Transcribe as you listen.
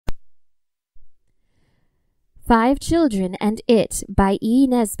Five Children and It by E.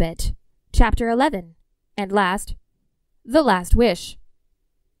 Nesbit. Chapter 11. And last, The Last Wish.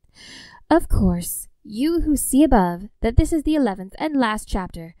 Of course, you who see above that this is the 11th and last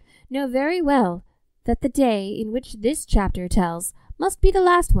chapter know very well that the day in which this chapter tells must be the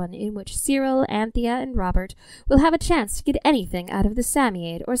last one in which Cyril, Anthea, and Robert will have a chance to get anything out of the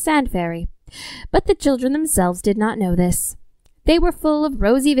Psammead or Sand Fairy. But the children themselves did not know this. They were full of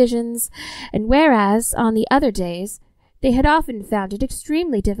rosy visions, and whereas on the other days they had often found it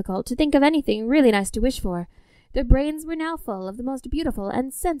extremely difficult to think of anything really nice to wish for, their brains were now full of the most beautiful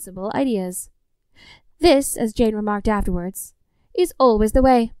and sensible ideas. This, as Jane remarked afterwards, is always the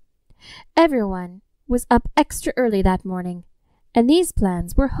way. Everyone was up extra early that morning, and these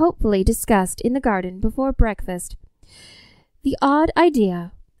plans were hopefully discussed in the garden before breakfast. The odd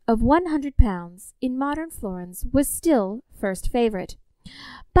idea of £100 in modern florins was still first favourite,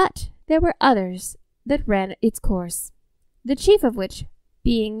 but there were others that ran its course, the chief of which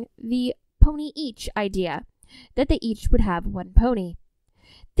being the pony each idea, that they each would have one pony.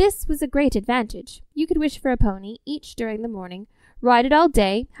 This was a great advantage. You could wish for a pony each during the morning, ride it all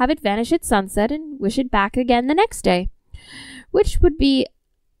day, have it vanish at sunset, and wish it back again the next day, which would be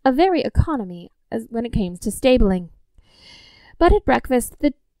a very economy as when it came to stabling. But at breakfast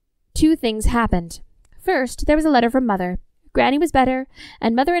the two things happened. First, there was a letter from Mother. Granny was better,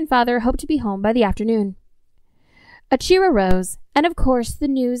 and Mother and Father hoped to be home by the afternoon. A cheer arose, and of course the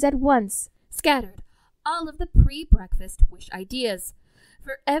news at once scattered all of the pre-breakfast wish ideas,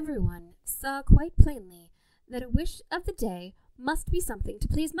 for everyone saw quite plainly that a wish of the day must be something to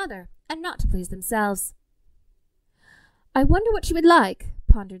please Mother, and not to please themselves. "I wonder what she would like,"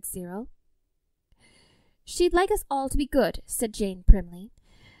 pondered Cyril. "She'd like us all to be good," said Jane primly.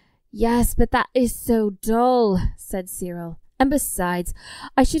 "Yes, but that is so dull," said Cyril. "And besides,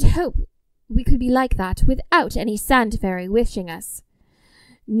 I should hope we could be like that without any Sand Fairy wishing us."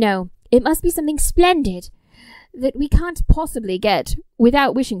 "No, it must be something splendid that we can't possibly get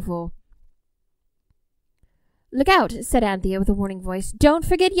without wishing for." "Look out," said Anthea with a warning voice. "Don't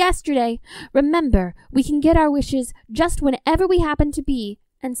forget yesterday. Remember, we can get our wishes just whenever we happen to be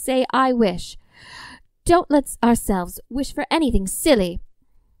and say, 'I wish.' Don't let ourselves wish for anything silly."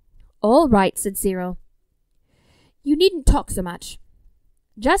 "All right," said Cyril. "You needn't talk so much."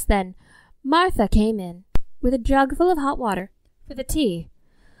 Just then Martha came in with a jug full of hot water for the tea.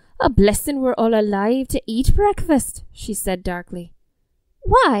 "A blessing we're all alive to eat breakfast," she said darkly.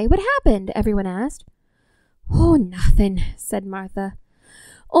 "Why, what happened?" everyone asked. "Oh, nothing," said Martha.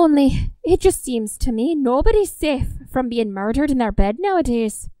 "Only it just seems to me nobody's safe from being murdered in their bed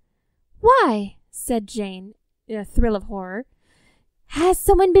nowadays." "Why?" said Jane in a thrill of horror. "Has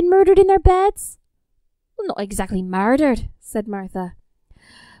someone been murdered in their beds?" "Well, not exactly murdered," said Martha.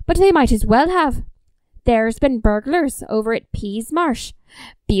 "But they might as well have. There's been burglars over at Pease Marsh.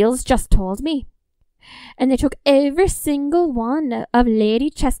 Beale's just told me. And they took every single one of Lady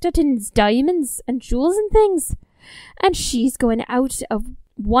Chesterton's diamonds and jewels and things. And she's going out of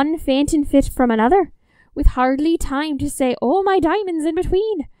one fainting fit from another, with hardly time to say, 'Oh, my diamonds' in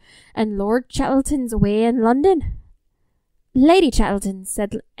between. And Lord Chettleton's away in London." "Lady Chettleton,"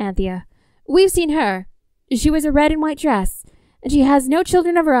 said Anthea. "We've seen her. She wears a red and white dress, and she has no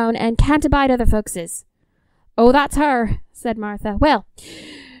children of her own and can't abide other folks's." "Oh, that's her," said Martha. "Well,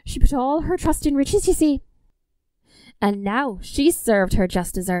 she put all her trust in riches, you see. And now she's served her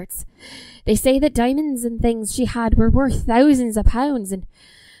just deserts. They say that diamonds and things she had were worth thousands of pounds, and...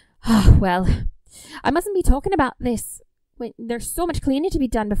 well, I mustn't be talking about this when there's so much cleaning to be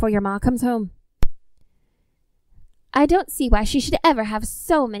done before your ma comes home." "I don't see why she should ever have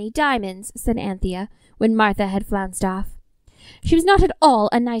so many diamonds," said Anthea, when Martha had flounced off. "She was not at all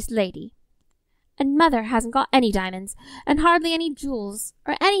a nice lady. And Mother hasn't got any diamonds, and hardly any jewels,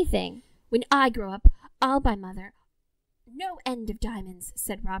 or anything. When I grow up, I'll buy Mother no end of diamonds,"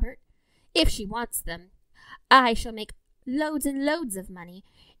 said Robert. "If she wants them. I shall make loads and loads of money,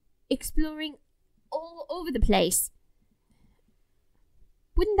 exploring all over the place."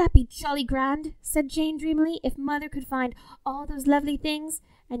 "Wouldn't that be jolly grand," said Jane dreamily, "if Mother could find all those lovely things,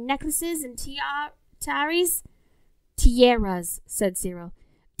 and necklaces and tiaras?" "Tiaras," said Cyril.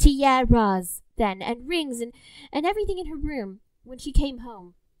 "Tiaras, then, and rings and everything in her room when she came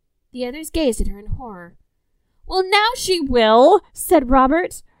home." The others gazed at her in horror. "Well, now she will," said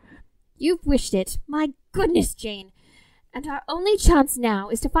Robert. "You've wished it. My goodness, Jane. And our only chance now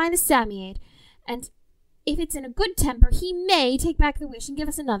is to find the Psammead, and if it's in a good temper, he may take back the wish and give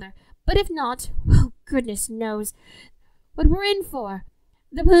us another. But if not, well, goodness knows what we're in for.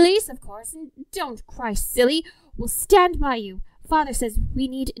 The police, of course, and don't cry silly, will stand by you, Father says we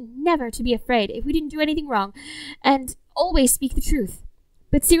need never to be afraid if we didn't do anything wrong, and always speak the truth."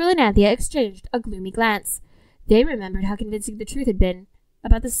 But Cyril and Anthea exchanged a gloomy glance. They remembered how convincing the truth had been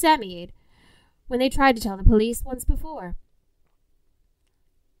about the Psammead when they tried to tell the police once before.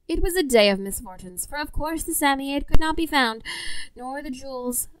 It was a day of misfortunes, for of course the Psammead could not be found, nor the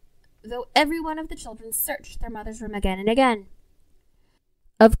jewels, though every one of the children searched their mother's room again and again.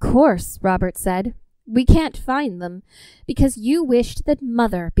 "Of course," Robert said, "we can't find them, because you wished that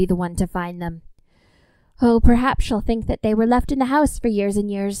Mother be the one to find them. Oh, perhaps she'll think that they were left in the house for years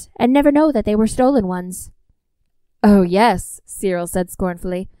and years, and never know that they were stolen ones." "Oh, yes," Cyril said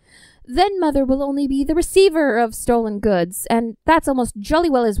scornfully. "Then Mother will only be the receiver of stolen goods, and that's almost jolly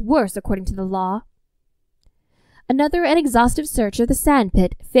well as worse according to the law." Another and exhaustive search of the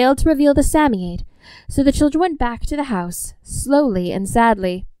sandpit failed to reveal the Psammead, so the children went back to the house, slowly and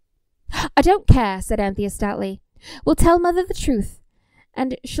sadly. "I don't care," said Anthea stoutly. "We'll tell Mother the truth,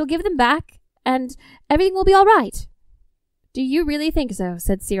 and she'll give them back, and everything will be all right." "Do you really think so?"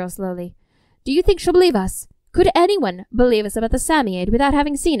 said Cyril slowly. "Do you think she'll believe us? Could anyone believe us about the Psammead without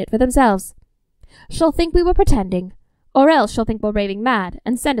having seen it for themselves? She'll think we were pretending, or else she'll think we're raving mad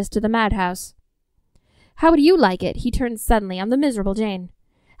and send us to the madhouse. How would you like it?" He turned suddenly on the miserable Jane.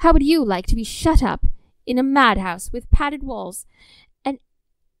 "How would you like to be shut up in a madhouse with padded walls, and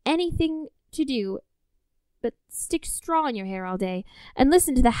anything to do but stick straw in your hair all day and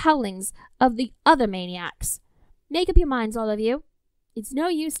listen to the howlings of the other maniacs? Make up your minds, all of you. It's no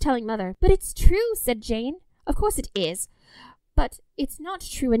use telling Mother." "But it's true," said Jane. "Of course it is, but it's not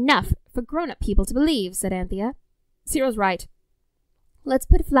true enough for grown-up people to believe," said Anthea. "Cyril's right. Let's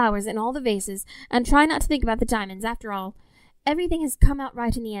put flowers in all the vases and try not to think about the diamonds after all. Everything has come out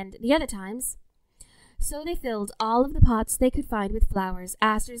right in the end, the other times." So they filled all of the pots they could find with flowers,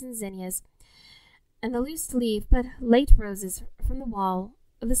 asters and zinnias, and the loose-leaf but late roses from the wall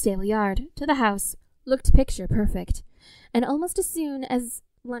of the stable yard to the house looked picture perfect. And almost as soon as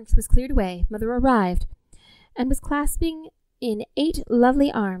lunch was cleared away, Mother arrived, and was clasping in 8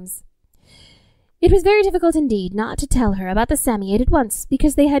 lovely arms. It was very difficult indeed not to tell her about the Psammead at once,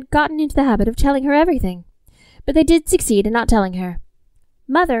 because they had gotten into the habit of telling her everything. But they did succeed in not telling her.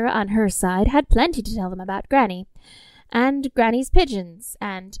 Mother, on her side, had plenty to tell them about Granny, and Granny's pigeons,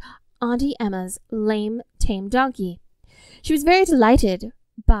 and Auntie Emma's lame, tame donkey. She was very delighted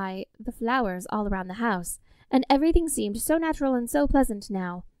by the flowers all around the house, and everything seemed so natural and so pleasant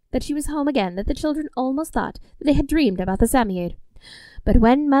now that she was home again that the children almost thought that they had dreamed about the Psammead. But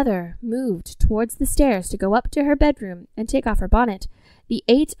when Mother moved towards the stairs to go up to her bedroom and take off her bonnet, the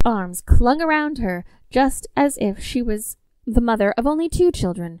 8 arms clung around her just as if she was the mother of only 2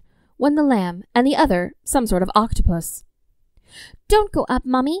 children, one the lamb and the other some sort of octopus. "Don't go up,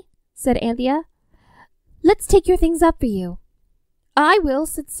 Mummy," said Anthea. "Let's take your things up for you." "I will,"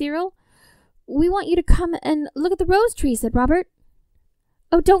 said Cyril. "We want you to come and look at the rose tree," said Robert.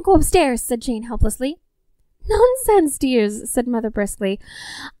 "Oh, don't go upstairs," said Jane helplessly. "Nonsense, dears," said Mother briskly.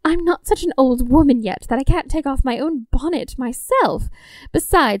 "I'm not such an old woman yet that I can't take off my own bonnet myself.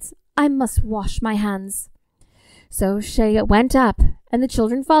 Besides, I must wash my hands." So she went up, and the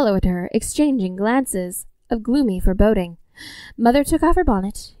children followed her, exchanging glances of gloomy foreboding. Mother took off her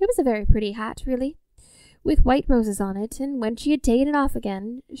bonnet. It was a very pretty hat, really, with white roses on it, and when she had taken it off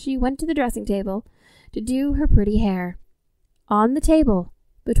again, she went to the dressing-table to do her pretty hair. On the table,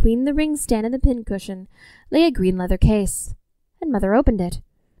 between the ring-stand and the pincushion, lay a green leather case, and Mother opened it.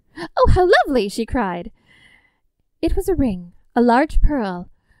 "Oh, how lovely!" she cried. It was a ring, a large pearl,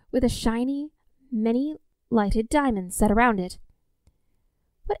 with a shiny, many-lighted diamond set around it.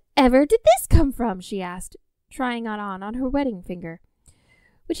 "Whatever did this come from?" she asked, trying it on her wedding finger,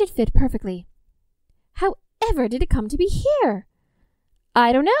 which had fit perfectly. "However did it come to be here?"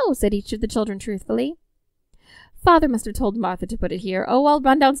 "I don't know," said each of the children truthfully. "Father must have told Martha to put it here. Oh, I'll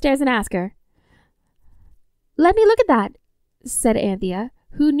run downstairs and ask her." "Let me look at that," said Anthea,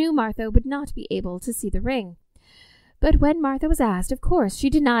 who knew Martha would not be able to see the ring. But when Martha was asked, of course she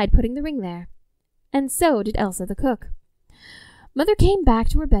denied putting the ring there. And so did Elsa the cook. Mother came back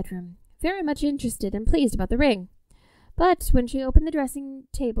to her bedroom, very much interested and pleased about the ring. But when she opened the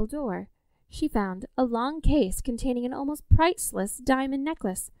dressing-table door, she found a long case containing an almost priceless diamond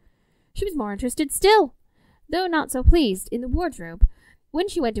necklace. She was more interested still, though not so pleased, in the wardrobe. When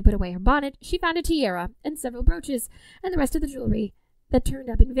she went to put away her bonnet, she found a tiara and several brooches and the rest of the jewelry that turned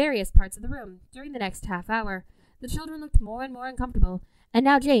up in various parts of the room. During the next half hour, the children looked more and more uncomfortable, and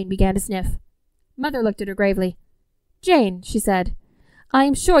now Jane began to sniff. Mother looked at her gravely. "Jane," she said, "I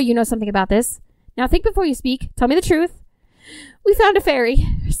am sure you know something about this. Now think before you speak. Tell me the truth." "We found a fairy,"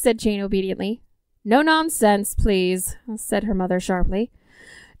 said Jane obediently. No nonsense, please, said her mother sharply.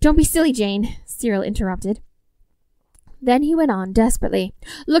 Don't be silly, Jane, Cyril interrupted. Then he went on desperately.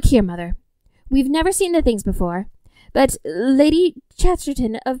 Look here, mother. We've never seen the things before, but Lady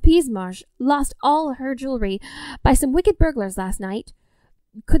Chesterton of Peasmarsh lost all her jewellery by some wicked burglars last night.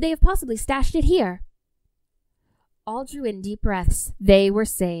 Could they have possibly stashed it here? All drew in deep breaths. They were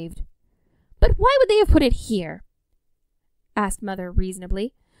saved. But why would they have put it here? Asked Mother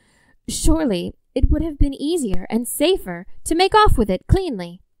reasonably. Surely it would have been easier and safer to make off with it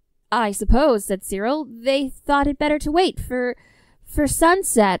cleanly. I suppose, said Cyril, they thought it better to wait for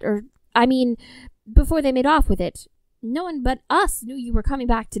sunset, before they made off with it. No one but us knew you were coming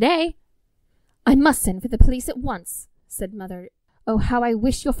back today. I must send for the police at once, said Mother. Oh, how I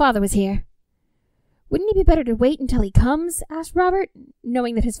wish your father was here. Wouldn't it be better to wait until he comes? Asked Robert,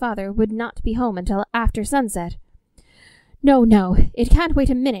 knowing that his father would not be home until after sunset. No, it can't wait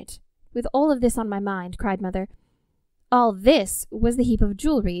a minute. With all of this on my mind, cried Mother. All this was the heap of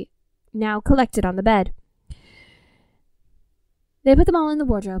jewellery now collected on the bed. They put them all in the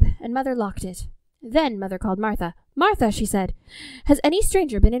wardrobe, and Mother locked it. Then Mother called Martha. Martha, she said, has any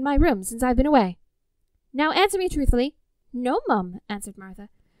stranger been in my room since I've been away? Now answer me truthfully. No, Mum, answered Martha.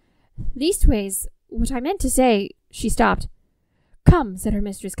 Leastways, what I meant to say— She stopped. Come, said her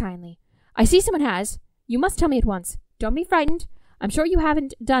mistress kindly. I see someone has. You must tell me at once. Don't be frightened. I'm sure you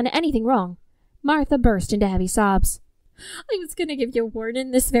haven't done anything wrong. Martha burst into heavy sobs. I was going to give you a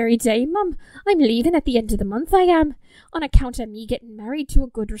warning this very day, Mum. I'm leaving at the end of the month, I am, on account of me getting married to a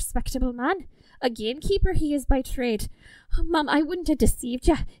good, respectable man. A gamekeeper he is by trade. Oh, Mum, I wouldn't have deceived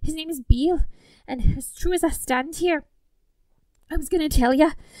you. His name is Beale, and as true as I stand here, I was going to tell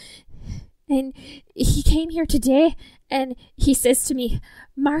you. And he came here today, and he says to me,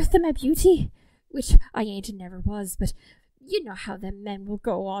 Martha, my beauty, which I ain't and never was, but you know how them men will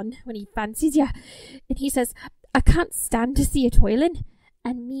go on when he fancies you. And he says, I can't stand to see you toiling,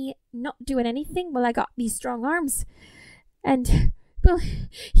 and me not doing anything while I got these strong arms. And, well,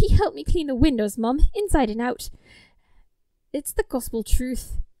 he helped me clean the windows, Mum, inside and out. It's the gospel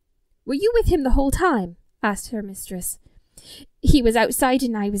truth. Were you with him the whole time? Asked her mistress. He was outside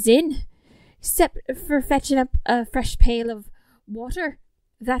and I was in, except for fetching up a fresh pail of water.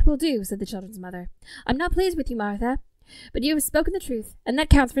 That will do, said the children's mother. I'm not pleased with you, Martha, but you have spoken the truth, and that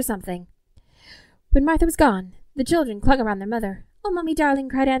counts for something. When Martha was gone, the children clung around their mother. Oh, Mummy, darling,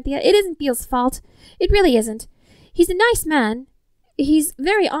 cried Anthea, it isn't Beale's fault. It really isn't. He's a nice man. He's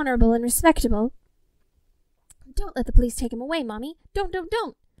very honourable and respectable. Don't let the police take him away, Mummy. Don't.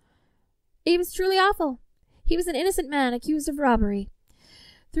 It was truly awful. He was an innocent man accused of robbery,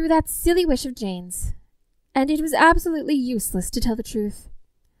 through that silly wish of Jane's, and it was absolutely useless to tell the truth.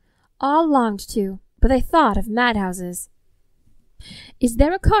 All longed to, but they thought of madhouses. Is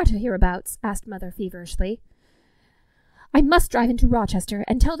there a carter hereabouts? Asked Mother feverishly. I must drive into Rochester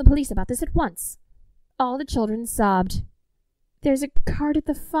and tell the police about this at once. All the children sobbed. There's a cart at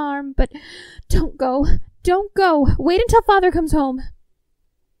the farm, but don't go. Wait until Father comes home.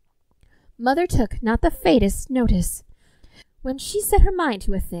 Mother took not the faintest notice. When she set her mind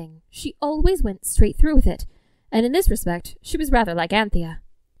to a thing, she always went straight through with it, and in this respect she was rather like Anthea.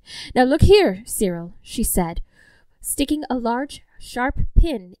 Now look here, Cyril, she said, sticking a large, sharp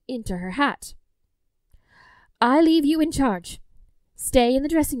pin into her hat. I leave you in charge. Stay in the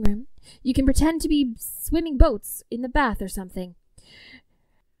dressing room. You can pretend to be swimming boats in the bath or something.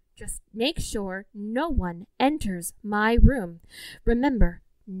 Just make sure no one enters my room. Remember,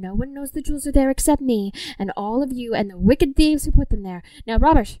 no one knows the jewels are there except me, and all of you and the wicked thieves who put them there. Now,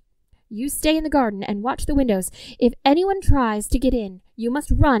 Robert, you stay in the garden and watch the windows. If anyone tries to get in, you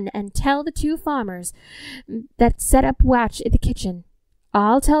must run and tell the two farmers that set up watch in the kitchen.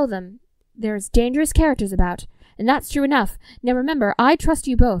 I'll tell them there's dangerous characters about, and that's true enough. Now remember, I trust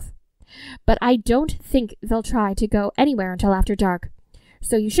you both, but I don't think they'll try to go anywhere until after dark.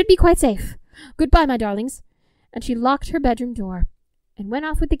 So you should be quite safe. Goodbye, my darlings. And she locked her bedroom door and went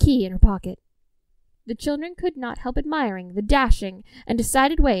off with the key in her pocket. The children could not help admiring the dashing and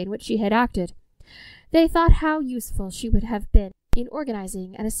decided way in which she had acted. They thought how useful she would have been in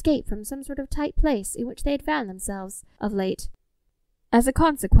organizing an escape from some sort of tight place in which they had found themselves of late, as a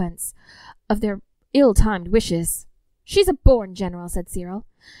consequence of their ill-timed wishes. She's a born general, said Cyril.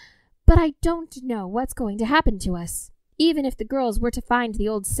 But I don't know what's going to happen to us. Even if the girls were to find the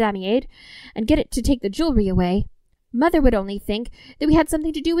old Sammy-aid and get it to take the jewelry away, Mother would only think that we had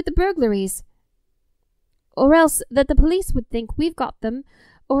something to do with the burglaries, or else that the police would think we've got them,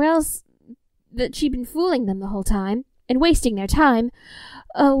 or else that she'd been fooling them the whole time and wasting their time.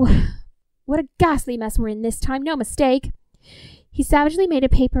 Oh, what a ghastly mess we're in this time, no mistake. He He savagely made a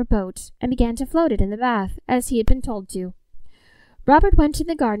paper boat and began to float it in the bath, as he had been told to. Robert went to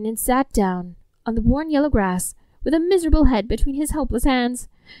the garden and sat down on the worn yellow grass, with a miserable head between his helpless hands.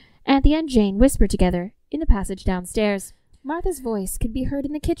 Anthea and Jane whispered together in the passage downstairs. Martha's voice could be heard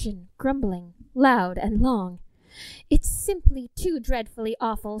in the kitchen, grumbling, loud and long. "It's simply too dreadfully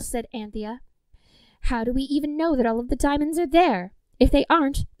awful," said Anthea. "How do we even know that all of the diamonds are there? If they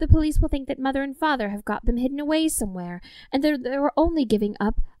aren't, the police will think that Mother and Father have got them hidden away somewhere, and that they were only giving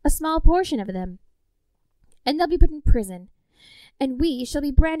up a small portion of them. And they'll be put in prison. And we shall be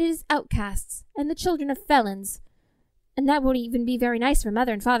branded as outcasts, and the children of felons. And that won't even be very nice for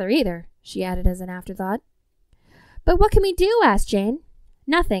Mother and Father either," she added as an afterthought. "But what can we do?" asked Jane.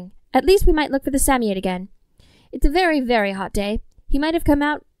 "Nothing. At least we might look for the Psammead again. It's a very, very hot day. He might have come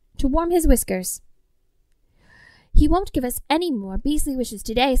out to warm his whiskers." "He won't give us any more beastly wishes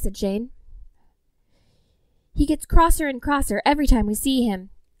today," said Jane. "He gets crosser and crosser every time we see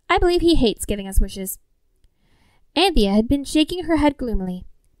him. I believe he hates giving us wishes." Anthea had been shaking her head gloomily.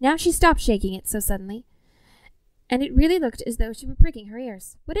 Now she stopped shaking it so suddenly, and it really looked as though she were pricking her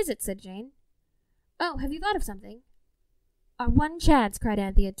ears. "What is it?" said Jane. "Oh, have you thought of something?" "Our one chance," cried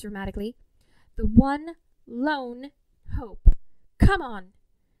Anthea dramatically. "The one lone hope. Come on."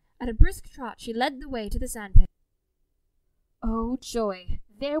 At a brisk trot she led the way to the sandpit. Oh, joy!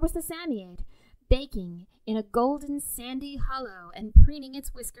 There was the Psammead, baking in a golden sandy hollow and preening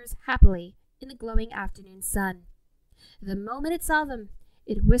its whiskers happily in the glowing afternoon sun. The moment it saw them,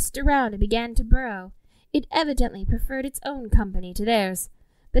 it whisked around and began to burrow. It evidently preferred its own company to theirs,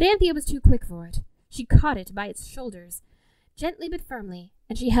 but Anthea was too quick for it. She caught it by its shoulders, gently but firmly,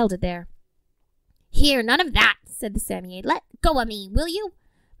 and she held it there. "Here, none of that," said the Psammead. "Let go of me, will you?"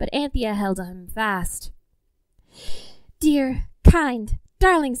 But Anthea held him fast. "Dear, kind,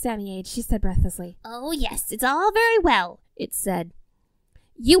 darling Psammead," she said breathlessly. "Oh, yes, it's all very well," it said.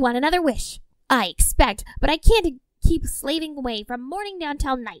 "You want another wish, I expect, but I can't keep slaving away from morning down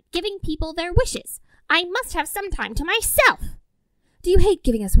till night, giving people their wishes. I must have some time to myself." "Do you hate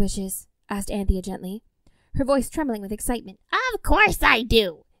giving us wishes?" asked Anthea gently, her voice trembling with excitement. "Of course I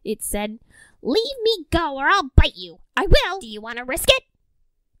do," it said. "Leave me go or I'll bite you. I will. Do you want to risk it?"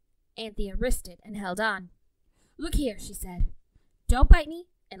 Anthea risked it and held on. "Look here," she said. "Don't bite me,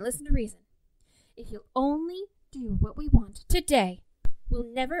 and listen to reason. If you'll only do what we want today, we'll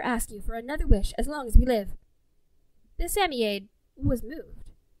never ask you for another wish as long as we live." The Psammead was moved.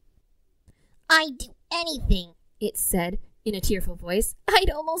 "I'd do anything," it said in a tearful voice.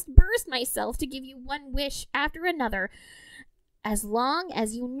 "I'd almost burst myself to give you one wish after another, as long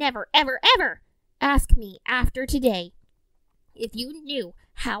as you never, ever, ever ask me after today. If you knew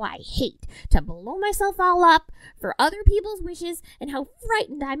how I hate to blow myself all up for other people's wishes, and how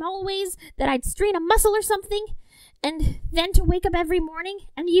frightened I'm always that I'd strain a muscle or something, and then to wake up every morning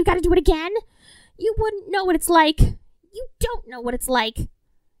and you've got to do it again, you wouldn't know what it's like. You don't know what it's like."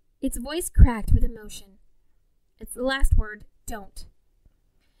 Its voice cracked with emotion. It's the last word, "don't."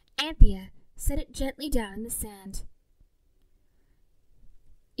 Anthea set it gently down in the sand.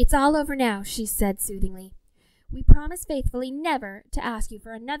 "It's all over now," she said soothingly. "We promise faithfully never to ask you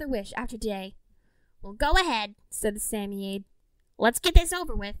for another wish after today." "Well, go ahead," said the Psammead. "Let's get this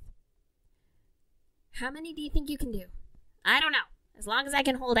over with." "How many do you think you can do?" "I don't know, as long as I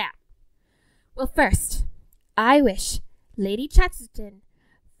can hold out." "Well, first, I wish Lady Chesterton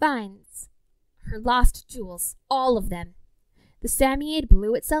finds her lost jewels, all of them." The Psammead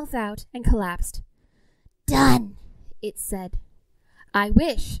blew itself out and collapsed. "Done," it said. "I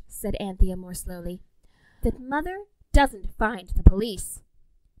wish," said Anthea more slowly, "that Mother doesn't find the police."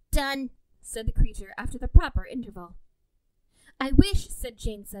 "Done," said the creature after the proper interval. "I wish," said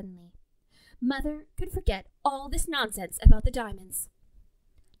Jane suddenly, "Mother could forget all this nonsense about the diamonds."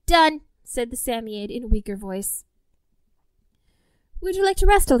 "Done," said the Psammead in a weaker voice. "Would you like to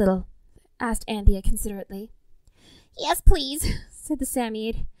rest a little?" asked Anthea considerately. "Yes, please," said the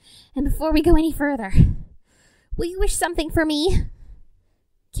Psammead. "And before we go any further, will you wish something for me?"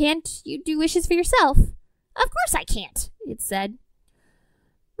 "Can't you do wishes for yourself?" "Of course I can't," it said.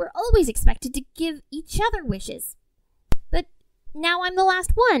 "We're always expected to give each other wishes. But now I'm the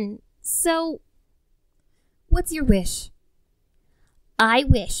last one, so—" "What's your wish?" "I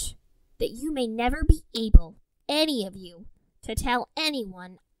wish that you may never be able, any of you, to tell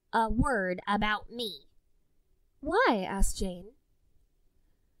anyone a word about me." "Why?" asked Jane.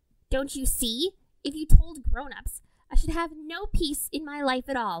 "Don't you see? If you told grown-ups, I should have no peace in my life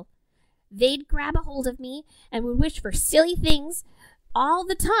at all. They'd grab a hold of me and would wish for silly things all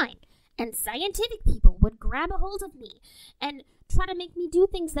the time. And scientific people would grab a hold of me and try to make me do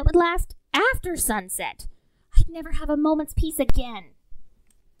things that would last after sunset. I'd never have a moment's peace again.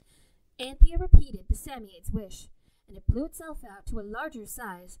 Anthea repeated the Samiaid's wish, and it blew itself out to a larger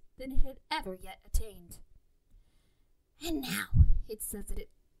size than it had ever yet attained. And now, it said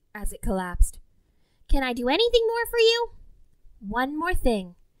as it collapsed, can I do anything more for you? One more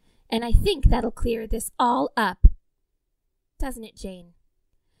thing, and I think that'll clear this all up. Doesn't it, Jane?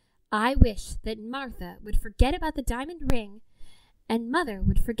 I wish that Martha would forget about the diamond ring, and Mother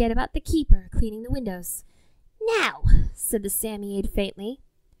would forget about the keeper cleaning the windows. Now, said the Samiaid faintly,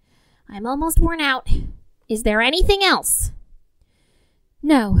 I'm almost worn out. Is there anything else?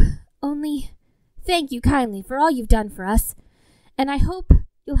 No, only thank you kindly for all you've done for us, and I hope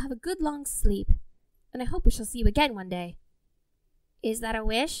you'll have a good long sleep, and I hope we shall see you again one day. Is that a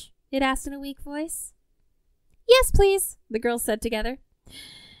wish? It asked in a weak voice. Yes, please, the girls said together.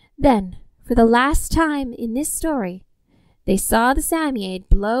 Then, for the last time in this story, they saw the Samiaid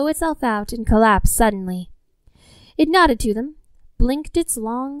blow itself out and collapse suddenly. It nodded to them, blinked its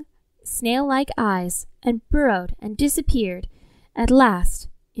long, snail-like eyes, and burrowed and disappeared, at last,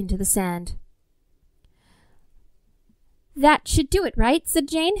 into the sand. That should do it, right? Said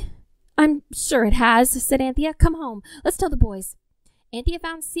Jane. I'm sure it has, said Anthea. Come home. Let's tell the boys. Anthea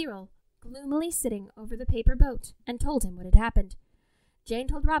found Cyril gloomily sitting over the paper boat and told him what had happened. Jane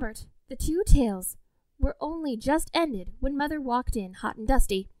told Robert. The two tales were only just ended when Mother walked in hot and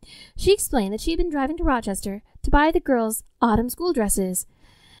dusty. She explained that she had been driving to Rochester to buy the girls' autumn school dresses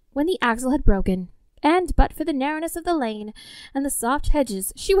when the axle had broken, and but for the narrowness of the lane and the soft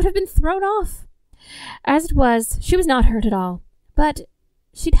hedges she would have been thrown off. As it was, she was not hurt at all, but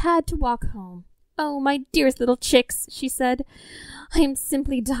she'd had to walk home. Oh, my dearest little chicks, she said, I am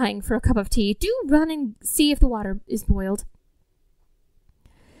simply dying for a cup of tea. Do run and see if the water is boiled.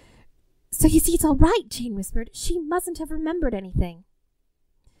 So you see it's all right, Jane whispered. She mustn't have remembered anything.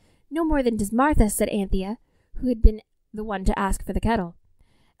 No more than does Martha, said Anthea, who had been the one to ask for the kettle.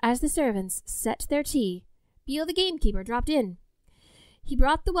 As the servants set their tea, Beale the gamekeeper dropped in. He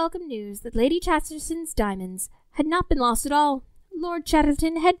brought the welcome news that Lady Chesterton's diamonds had not been lost at all. Lord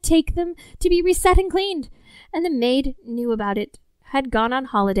Chatterton had taken them to be reset and cleaned, and the maid knew about it, had gone on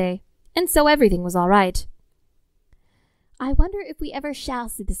holiday, and so everything was all right. I wonder if we ever shall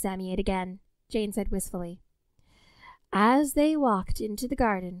see the Samiaid again, Jane said wistfully, as they walked into the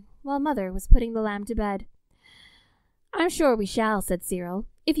garden while Mother was putting the lamb to bed. I'm sure we shall, said Cyril,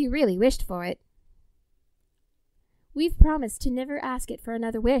 if you really wished for it. We've promised to never ask it for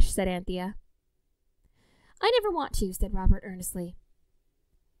another wish, said Anthea. I never want to, said Robert earnestly.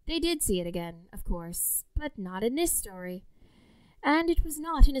 They did see it again, of course, but not in this story. And it was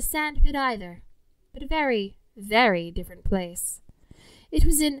not in a sand pit either, but a very, very different place. It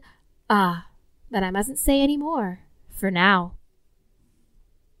was in... but I mustn't say any more, for now.